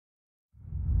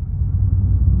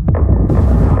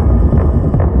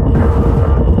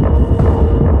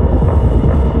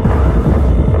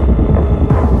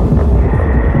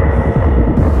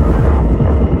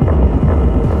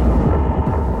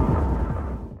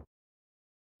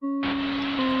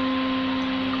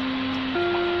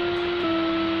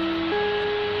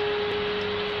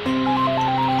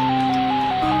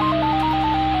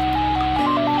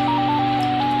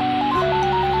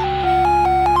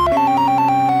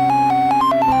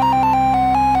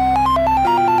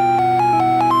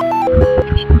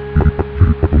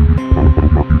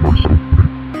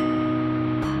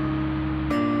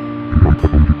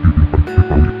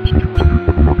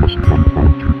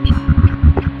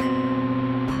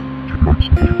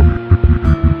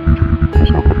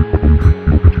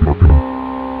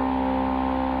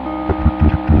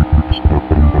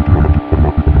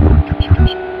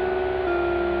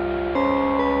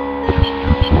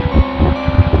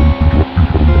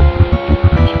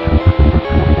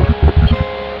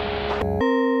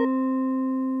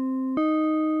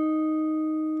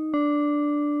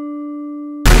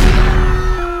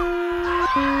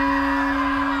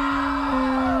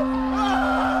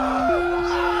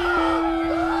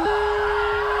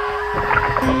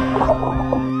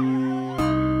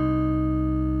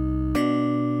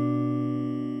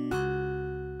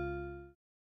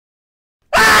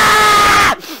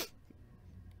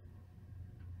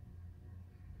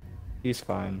He's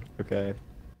fine. Okay.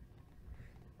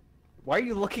 Why are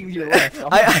you looking to your left?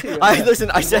 I listen.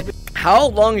 I said, how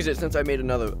long is it since I made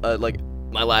another like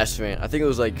my last rant? I think it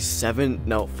was like 7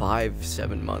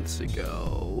 months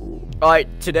ago. All right,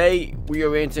 today we are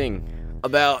ranting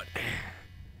about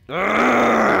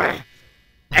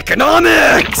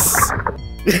economics.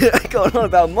 Going on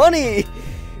about money.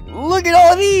 Look at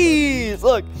all these.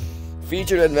 Look,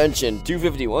 featured invention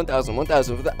 250, 1,000,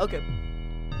 1,000. Okay.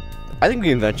 I think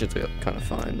the inventions are kind of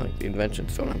fine. Like the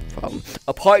inventions don't have a problem.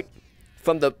 Apart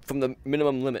from the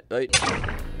minimum limit, right?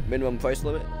 Minimum price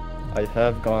limit. I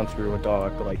have gone through a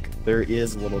doc. Like there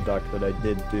is a little doc that I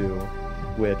did do,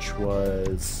 which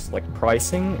was like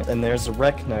pricing, and there's a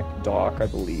Rec Rant doc, I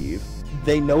believe.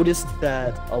 They noticed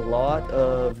that a lot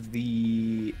of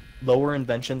the lower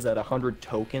inventions at 100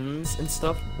 tokens and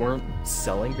stuff weren't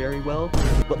selling very well,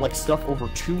 but like stuff over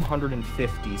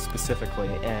 250 specifically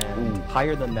and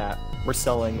higher than that were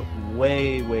selling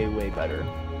way better.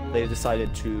 They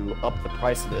decided to up the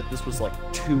price of it. This was like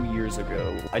 2 years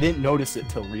ago. I didn't notice it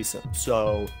till recent,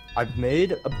 so I've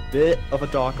made a bit of a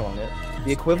doc on it.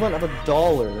 The equivalent of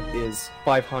 $1 is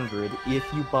 500 if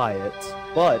you buy it,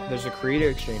 but there's a creator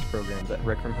exchange program that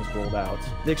Rec Room has rolled out.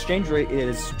 The exchange rate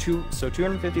is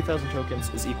 250,000 tokens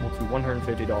is equal to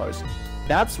 $150.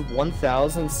 That's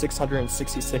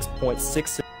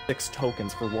 1,666.66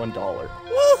 tokens for $1.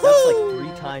 That's like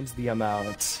 3 times the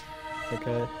amount.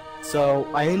 Okay. So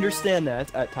I understand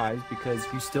that at times because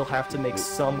you still have to make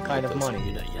some kind of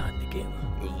money. A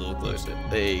little closer.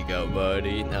 There you go,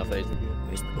 buddy. Now face again.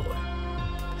 Where's the boy?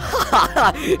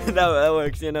 that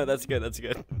works. You know, that's good. That's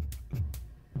good.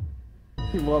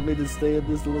 You want me to stay in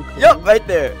this little corner? Yep, right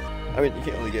there. I mean, you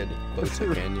can't really get any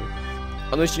closer, can you?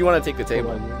 Unless you want to take the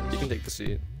table. You can take the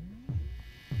seat.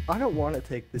 I don't want to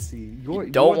take the seat. You're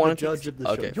the judge of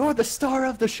the show. You're the star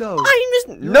of the show.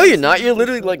 No, you're not. You're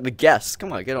literally like the guest.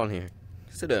 Come on, get on here.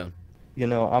 Sit down. You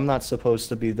know, I'm not supposed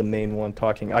to be the main one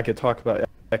talking. I could talk about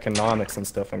economics and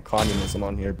stuff and communism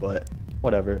on here, but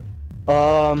whatever.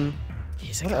 What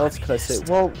else could I say?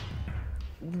 Well,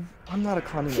 I'm not a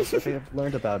communist. I think I've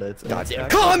learned about it. Goddamn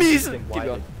commies!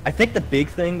 I think the big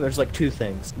thing, there's like 2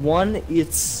 things. One,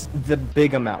 it's the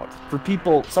big amount. For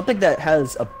people, something that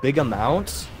has a big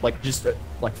amount, like just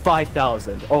like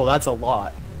 5,000. Oh, that's a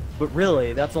lot. But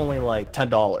really, that's only like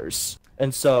 $10.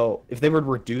 And so, if they would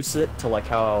reduce it to like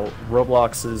how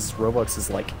Roblox is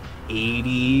like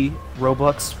 80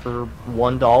 Robux for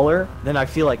 $1, then I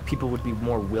feel like people would be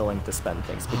more willing to spend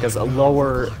things because a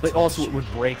lower, but also it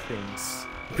would break things.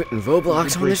 Putting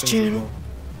Roblox on this channel?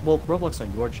 Well, Roblox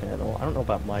on your channel. I don't know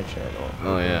about my channel.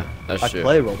 Oh yeah, that's true. I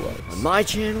play Roblox. On my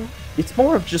channel? It's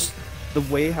more of just the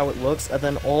way how it looks, and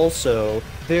then also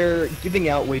they're giving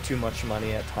out way too much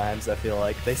money at times. I feel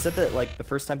like they said that like the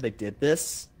first time they did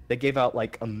this, they gave out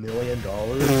like $1 million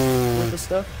worth of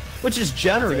stuff, which is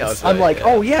generous. I'm like,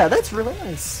 oh yeah, that's really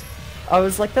nice. I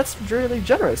was like, that's really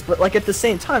generous, but like at the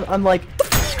same time, I'm like, what the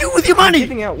fuck you do with your money? You're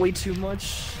giving out way too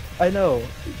much. I know.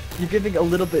 You're giving a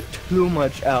little bit too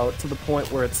much out to the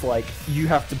point where it's like you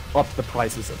have to up the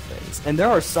prices of things. And there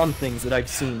are some things that I've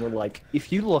seen where like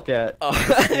if you look at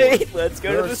let's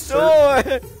go to the store.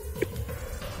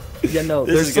 Yeah, no,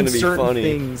 there's some certain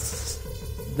things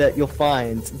that you'll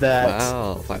find that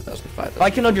 5,000, I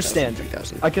can understand.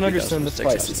 3,000. I can understand the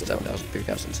prices. 7,000,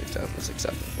 3,000, 6,000,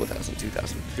 6,000, 4,000,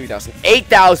 2,000, 3,000,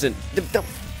 8,000.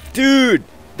 Dude,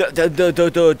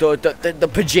 the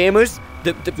pajamas.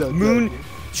 The moon,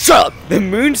 shut up! The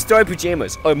Moon Star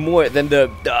pajamas are more than the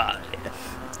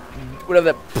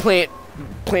whatever that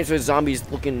Plants vs Zombies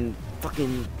looking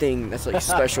fucking thing that's like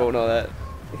special and all that.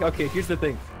 Okay, here's the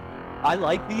thing. I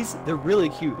like these. They're really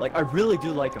cute. Like I really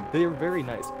do like them. They're very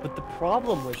nice. But the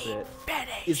problem with it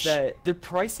is that they're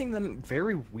pricing them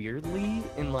very weirdly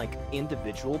in like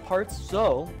individual parts.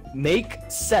 So make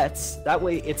sets. That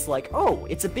way it's like, oh,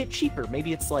 it's a bit cheaper.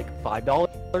 Maybe it's like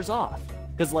 $5 off.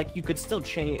 Because like you could still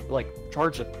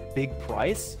charge a big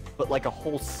price, but like a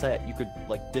whole set you could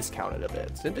like discount it a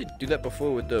bit. Didn't they do that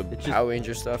before with the Power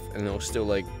Ranger stuff, and it was still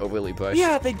like overly priced?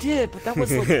 Yeah, they did, but that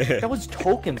was like that was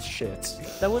tokens shit.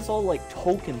 That was all like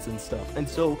tokens and stuff, and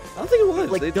so I don't think it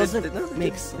was. Like doesn't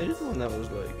make sense. They did one that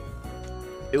was like,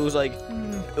 it was like,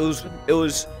 it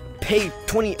was pay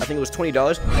 20. I think it was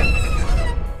 $20.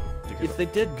 If they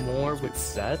did more with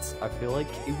sets, I feel like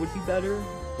it would be better.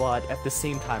 But at the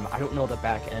same time, I don't know the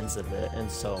back ends of it,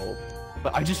 and so,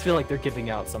 but I just feel like they're giving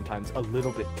out sometimes a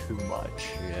little bit too much.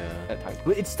 Yeah. At times,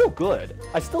 but it's still good.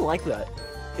 I still like that.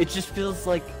 It just feels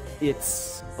like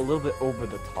it's a little bit over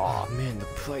the top. Oh man, the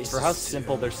price for how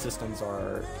simple their systems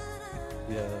are.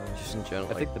 Yeah. Just in general.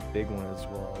 I think the big one as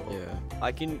well. Yeah.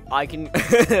 I can.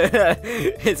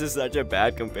 This is such a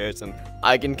bad comparison.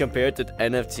 I can compare it to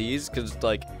NFTs because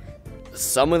like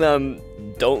some of them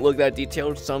don't look that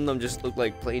detailed. Some of them just look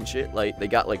like plain shit. Like they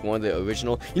got like one of the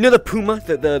original. You know the Puma,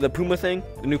 the Puma thing,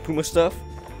 the new Puma stuff.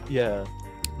 Yeah.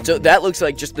 So that looks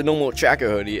like just the normal tracker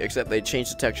hoodie, except they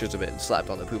changed the textures of it and slapped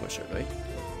on the Puma shirt, right?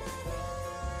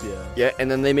 Yeah. Yeah,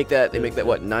 and then they make that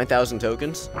what 9,000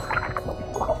 tokens.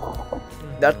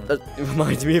 That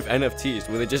reminds me of NFTs,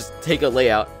 where they just take a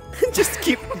layout, just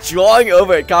keep drawing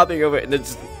over it, copying over it, and then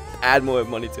just add more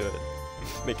money to it,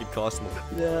 make it cost more.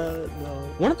 Yeah, no.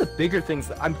 One of the bigger things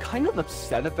that I'm kind of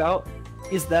upset about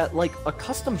is that like a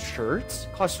custom shirt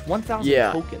costs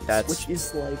 1,000 tokens, which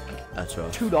is like that's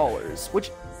rough. $2, which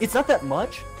it's not that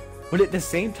much, but at the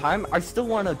same time, I still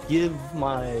want to give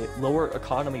my lower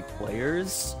economy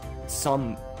players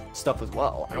some stuff as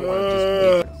well. I don't want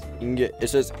to just You can get, it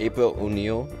says April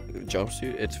O'Neil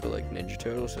jumpsuit. It's for like Ninja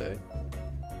Turtles, say.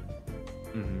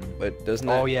 But doesn't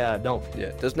that? Oh yeah, no.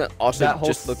 Yeah, doesn't that also That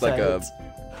just look like a?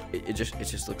 set- It just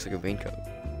looks like a raincoat.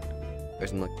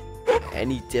 Doesn't look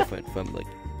any different from like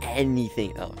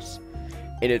anything else.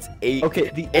 And it's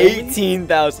the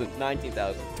 18,000,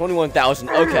 19,000, 21,000.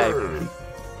 Okay.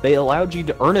 They allowed you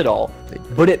to earn it all,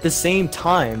 but at the same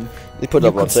time, They put it you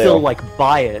up on could still sale. like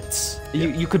buy it.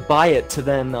 You could buy it to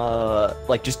then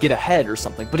like just get ahead or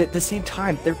something. But at the same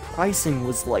time, their pricing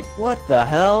was like, what the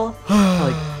hell?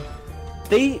 Like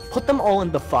they put them all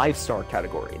in the 5-star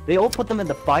category. They all put them in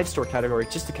the 5-star category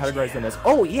just to categorize them as,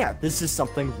 oh yeah, this is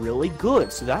something really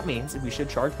good. So that means we should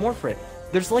charge more for it.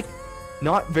 There's like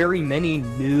not very many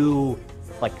new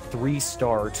like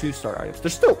 3-star, 2-star items. There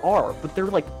still are, but they're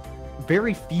like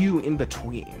very few in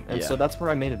between, and so that's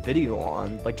where I made a video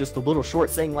on, like just a little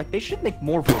short saying like they should make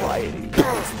more variety.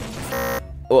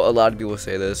 Well, a lot of people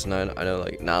say this, and I know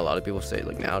like not a lot of people say it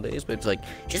like nowadays, but it's like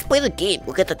just play the game,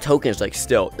 look at the tokens. Like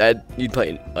still, that you'd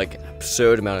play like an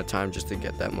absurd amount of time just to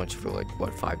get that much for like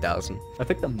what 5,000. I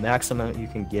think the max amount you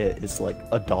can get is like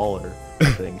 $1. I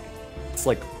think it's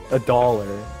like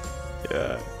 $1.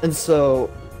 Yeah. And so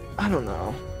I don't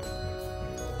know.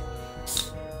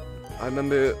 I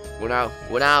remember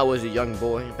when I was a young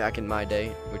boy back in my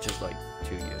day, which is like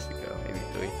 2 years ago, maybe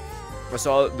 3. I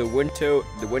saw the winter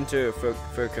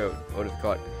fur coat, what it's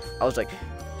called. I was like,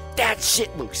 that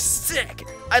shit looks sick.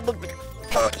 I look like a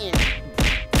fucking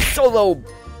solo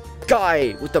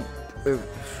guy with the I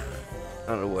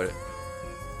don't know what.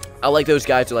 I like those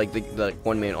guys who like the like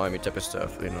one-man army type of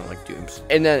stuff, you know, like Dooms.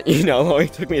 And then you know how long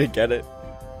it took me to get it?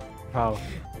 How?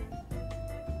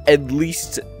 At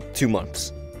least 2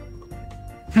 months.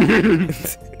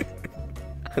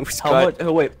 How much?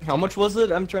 Oh wait, how much was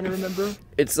it? I'm trying to remember.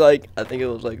 It's like I think it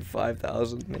was like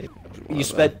 5,000 maybe. You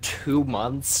spent 2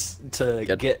 months to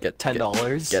get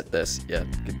 $10. Get this, yeah,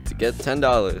 to get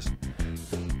 $10.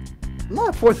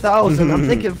 Not 4,000. I'm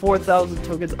thinking 4,000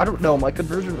 tokens. I don't know. My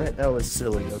conversion right now is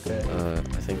silly. Okay.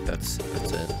 I think that's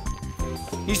it.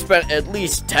 You spent at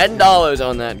least $10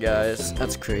 on that, guys.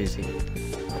 That's crazy.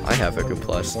 I have Rec Room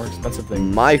Plus. More expensive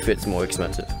thing. My fit's more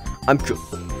expensive. I'm cool.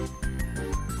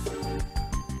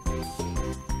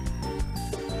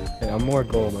 Hey, I'm more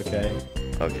gold, okay?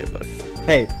 Okay, buddy.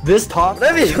 Hey, this top.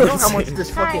 Whatever you know how say. much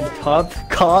this fucking top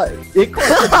cost? It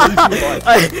costs way too much.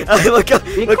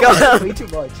 Look costs way too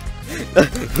much.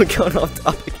 We're going off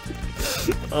topic.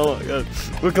 Oh my god.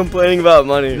 We're complaining about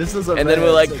money. This is a and then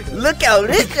we're like, okay. look how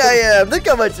rich I am. Look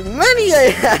how much money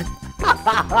I have.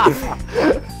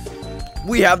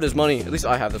 We have this money. At least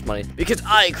I have this money. Because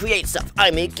I create stuff.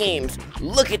 I make games.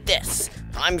 Look at this.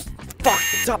 Fuck.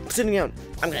 Stop sitting down.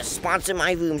 I'm gonna sponsor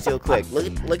my rooms real quick.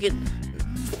 Look at.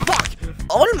 Fuck.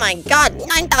 Oh my god.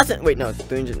 9,000. Wait, no.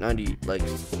 390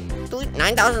 likes.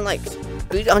 9,000 likes.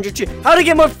 300 cheers. How to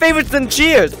get more favorites than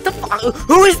cheers? The fuck?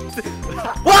 Who is?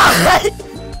 What?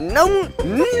 No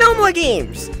more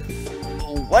games.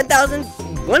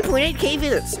 1.8k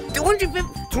visits.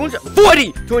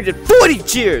 240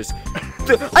 cheers.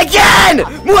 Again!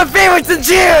 More favorites than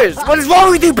cheers! What is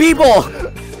wrong with you people?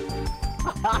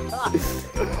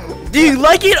 Do you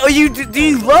like it or do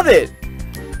you love it?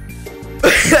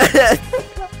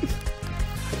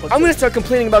 I'm gonna start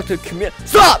complaining about the community.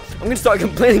 Stop! I'm gonna start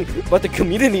complaining about the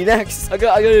community next. I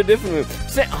got a different room.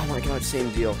 Oh my god,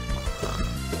 same deal.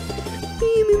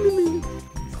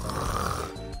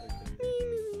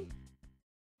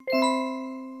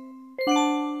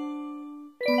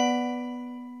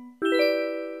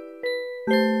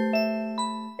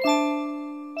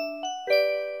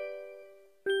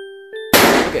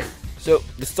 Okay, so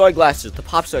the star glasses, the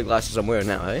pop star glasses I'm wearing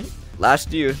now, right?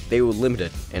 Last year, they were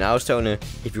limited, and I was telling her,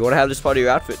 if you want to have this part of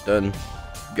your outfit, then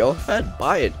go ahead,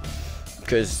 buy it,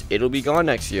 because it'll be gone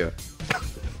next year.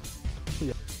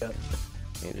 Yeah.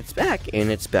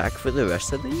 And it's back for the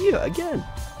rest of the year again.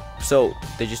 So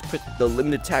they just put the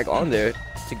limited tag on there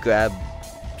to grab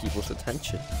people's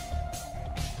attention.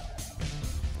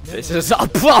 This is a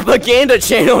propaganda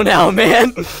channel now,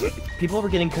 man. People were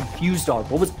getting confused on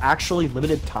what was actually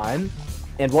limited time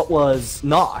and what was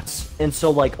not. And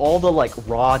so like all the like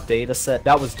raw data set,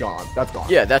 that was gone. That's gone.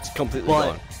 Yeah, that's completely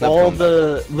gone. All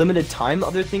the limited time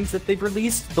other things that they've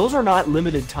released, those are not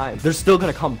limited time. They're still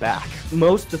gonna come back.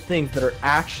 Most of the things that are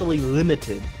actually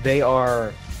limited, they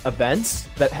are events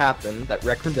that happen that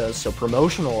Rec Room does, so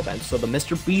promotional events. So the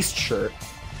Mr. Beast shirt,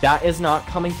 that is not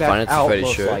coming back out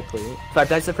most likely. Five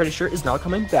Nights at Freddy's shirt is not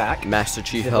coming back. Master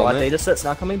Chief the helmet. Data set's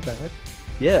not coming back.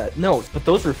 Yeah, no, but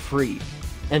those are free.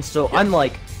 And so I'm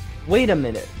like, wait a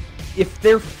minute. If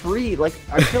they're free, like,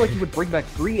 I feel like you would bring back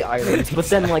free items, but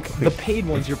then, like, the paid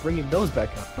ones, you're bringing those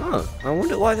back up. Huh, I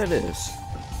wonder why that is.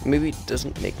 Maybe it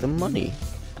doesn't make them money.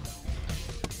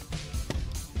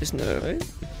 Isn't that right?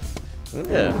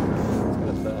 Yeah.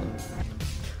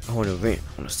 I want to rant.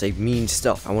 I want to say mean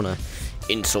stuff. I want to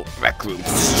insult Rec Room.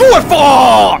 Short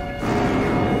form!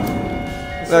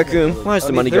 Rec Room, why is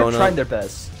the money going on? They're trying their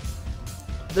best.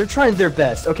 They're trying their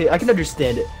best. Okay, I can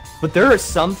understand it. But there are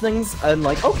some things I'm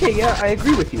like, okay, yeah, I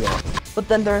agree with you on. But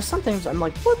then there are some things I'm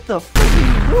like, what the fuck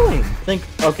are you doing?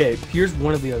 Okay, here's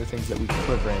one of the other things that we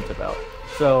could rant about.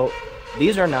 So,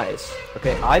 these are nice.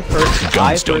 Okay,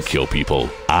 Guns don't kill people.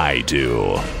 I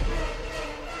do.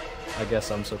 I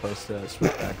guess I'm supposed to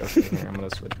switch back. Okay, here, I'm gonna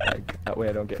switch back. That way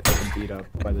I don't get fucking beat up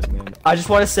by this man. I just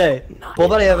want to say, full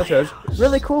body avatars,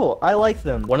 really cool. I like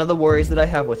them. One of the worries that I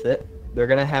have with it, they're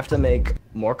gonna have to make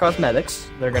more cosmetics.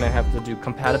 They're gonna have to do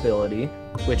compatibility,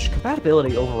 which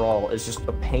compatibility overall is just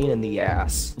a pain in the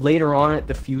ass. Later on in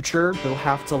the future, they'll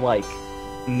have to like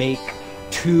make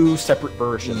 2 separate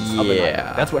versions of an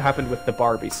item. That's what happened with the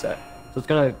Barbie set. So it's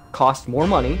gonna cost more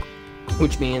money,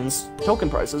 which means token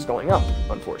prices going up,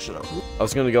 unfortunately. I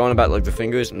was gonna go on about like the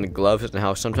fingers and the gloves and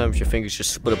how sometimes your fingers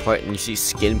just split apart and you see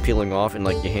skin peeling off and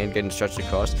like your hand getting stretched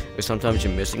across, or sometimes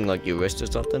you're missing like your wrist or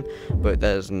something, but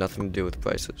that has nothing to do with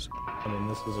prices. I mean,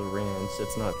 this is a rant.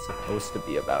 It's not supposed to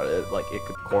be about it. Like, it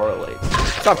could correlate.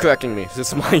 Stop correcting me.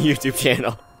 This is my YouTube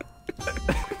channel.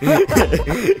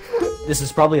 This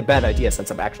is probably a bad idea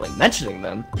since I'm actually mentioning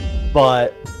them,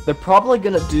 but they're probably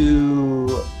gonna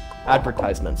do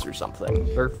advertisements or something.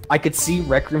 Or I could see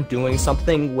Rec Room doing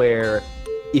something where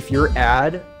if your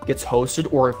ad gets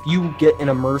hosted, or if you get an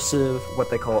immersive, what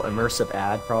they call immersive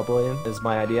ad probably is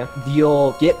my idea,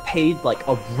 you'll get paid like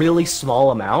a really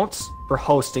small amount for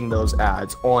hosting those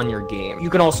ads on your game. You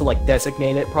can also like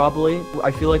designate it probably.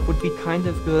 I feel like would be kind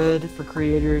of good for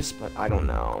creators, but I don't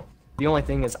know. The only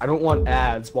thing is I don't want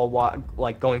ads while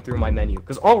like going through my menu,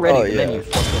 because already the menu's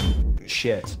fucking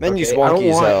shit. Menu's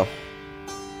wonky as hell.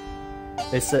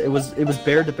 They said it was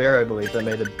Bear to Bear, I believe, that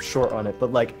made a short on it,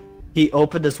 but like he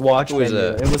opened his watch menu.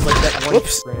 It was like that one.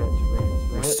 Whoops.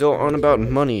 We're still on about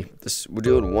money. We're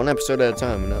doing one episode at a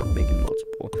time. We're not making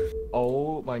multiple.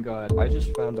 Oh my god! I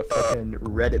just found a fucking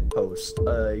Reddit post.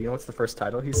 You know what's the first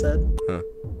title he said? Huh.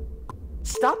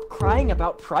 Stop crying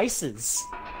about prices.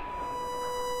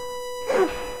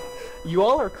 You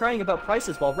all are crying about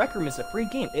prices while Rec Room is a free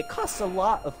game. It costs a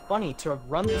lot of money to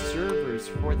run the servers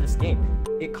for this game.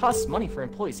 It costs money for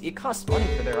employees. It costs money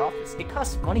for their office. It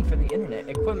costs money for the internet,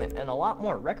 equipment, and a lot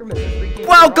more. Rec Room is a free game.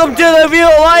 Welcome to the real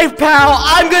life, pal!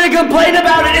 I'm gonna complain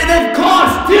about it and it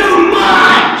costs too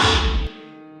much!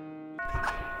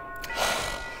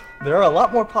 There are a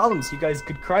lot more problems you guys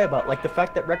could cry about, like the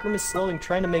fact that Rec Room is slowly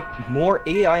trying to make more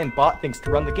AI and bot things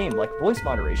to run the game, like voice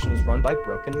moderation is run by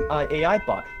broken AI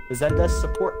bot. The Zendesk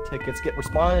support tickets get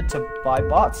responded to by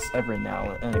bots every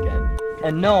now and again.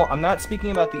 And no, I'm not speaking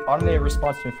about the automated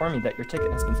response to inform you that your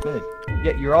ticket has been submitted.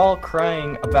 Yet you're all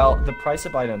crying about the price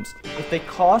of items. If they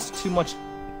cost too much,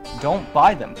 don't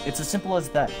buy them. It's as simple as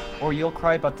that. Or you'll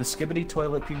cry about the skibbity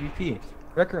toilet PvP.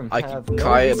 Rec Room I could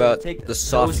cry about the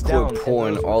softcore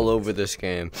porn all over this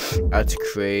game. That's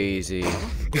crazy.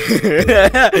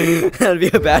 That'd be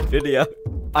a bad video.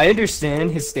 I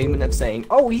understand his statement of saying,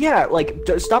 oh yeah, like,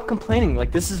 stop complaining,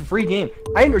 like, this is a free game.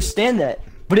 I understand that.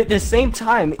 But at the same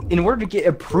time, in order to get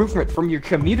improvement from your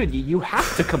community, you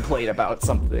have to complain about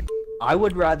something. I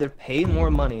would rather pay more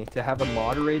money to have a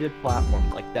moderated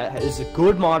platform, like that is a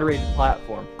good moderated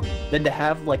platform, than to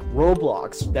have like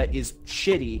Roblox that is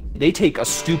shitty. They take a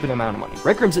stupid amount of money.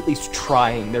 Rec Room's at least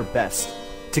trying their best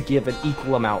to give an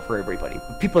equal amount for everybody.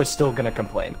 But people are still gonna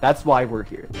complain. That's why we're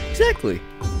here. Exactly.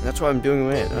 That's why I'm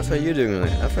doing it. That's why you're doing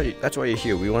it. That's why you're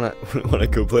here. We wanna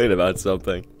complain about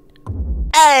something.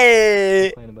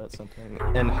 Hey! complain about something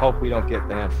and hope we don't get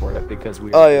banned for it because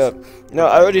we. Oh yeah. No,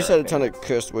 I already said a ton of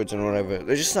curse words and whatever.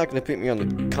 They're just not gonna put me on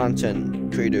the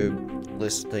content creator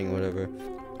list thing, whatever.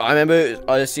 I remember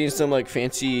I seen some like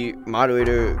fancy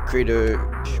moderator creator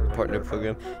partner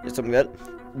program or something like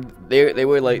that. They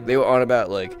were on about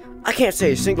like, I can't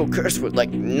say a single curse word, like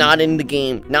not in the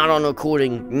game, not on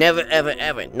recording, never ever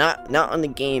ever, not on the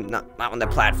game, not on the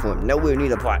platform, nowhere near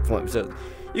the platform. So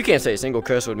you can't say a single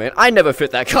curse word, man. I never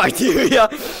fit that criteria.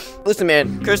 Listen,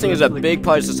 man, cursing is a big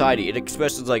part of society. It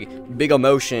expresses like big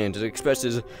emotions. It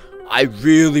expresses, I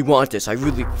really want this. I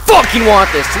really fucking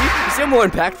want this. See how more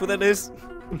impactful that is?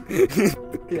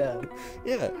 Yeah.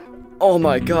 Yeah. Oh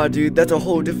my god, dude, that's a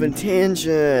whole different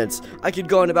tangent. I could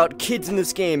go on about kids in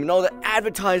this game and all the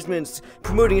advertisements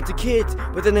promoting it to kids,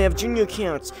 but then they have junior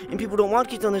accounts and people don't want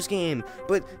kids on this game,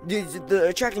 but they're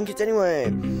attracting kids anyway.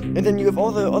 And then you have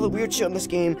all the weird shit on this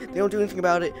game. They don't do anything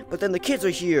about it, but then the kids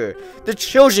are here. The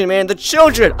children, man, the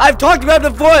children. I've talked about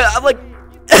it before. I'm like,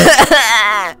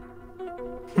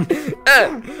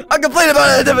 I complain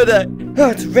about it every day. Oh,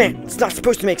 it's a rant. It's not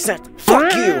supposed to make sense.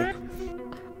 Fuck you.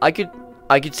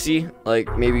 I could see,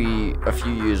 like, maybe a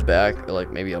few years back, or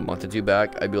like maybe a month or two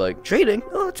back, I'd be like, trading?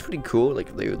 Oh, that's pretty cool, like,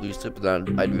 if they released it, but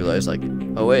then I'd realize, like,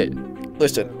 oh, wait.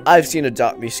 Listen, I've seen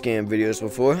Adopt Me scam videos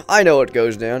before. I know what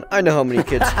goes down. I know how many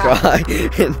kids cry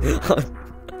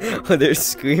when they're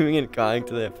screaming and crying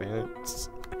to their parents.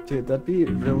 Dude, that'd be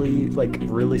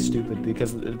really stupid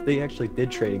because if they actually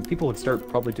did trading, people would start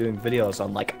probably doing videos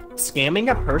on like scamming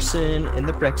a person in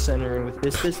the rec center with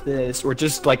this, or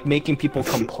just like making people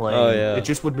complain. Oh yeah. It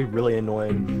just would be really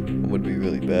annoying. It would be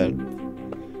really bad.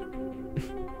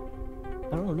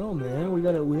 I don't know, man. We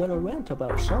gotta rant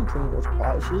about something with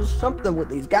prices, something with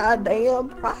these goddamn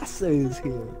prices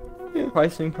here. Yeah.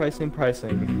 Pricing.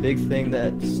 Big thing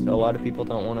that a lot of people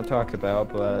don't want to talk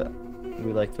about, but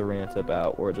we like to rant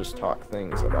about or just talk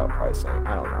things about pricing.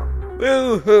 I don't know.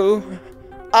 Boo-hoo.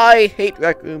 I hate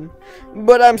Rec Room,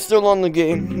 but I'm still on the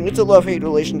game. It's a love-hate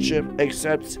relationship,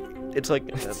 except it's like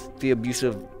the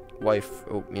abusive wife,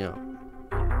 you know.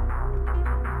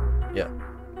 Yeah.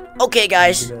 Okay,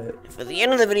 guys, for the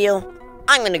end of the video,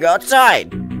 I'm gonna go outside.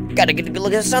 Gotta get a good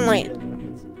look at the sunlight.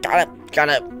 Gotta.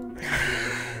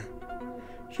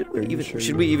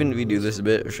 Should we even redo this a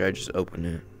bit, or should I just open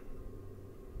it?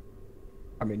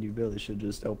 I mean, you really should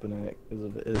just open it because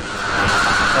of it. Oh,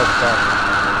 fuck.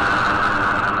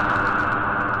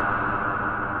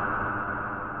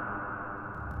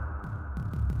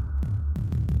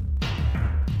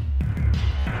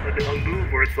 A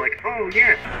move where it's like, oh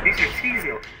yeah, these are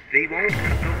seasonal. They'll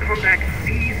come back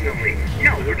seasonally.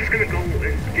 No, we're just gonna go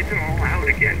and get them all out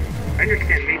again. I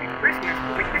understand maybe Christmas,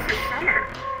 but like this is summer.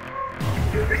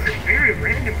 This is very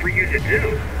random for you to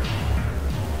do.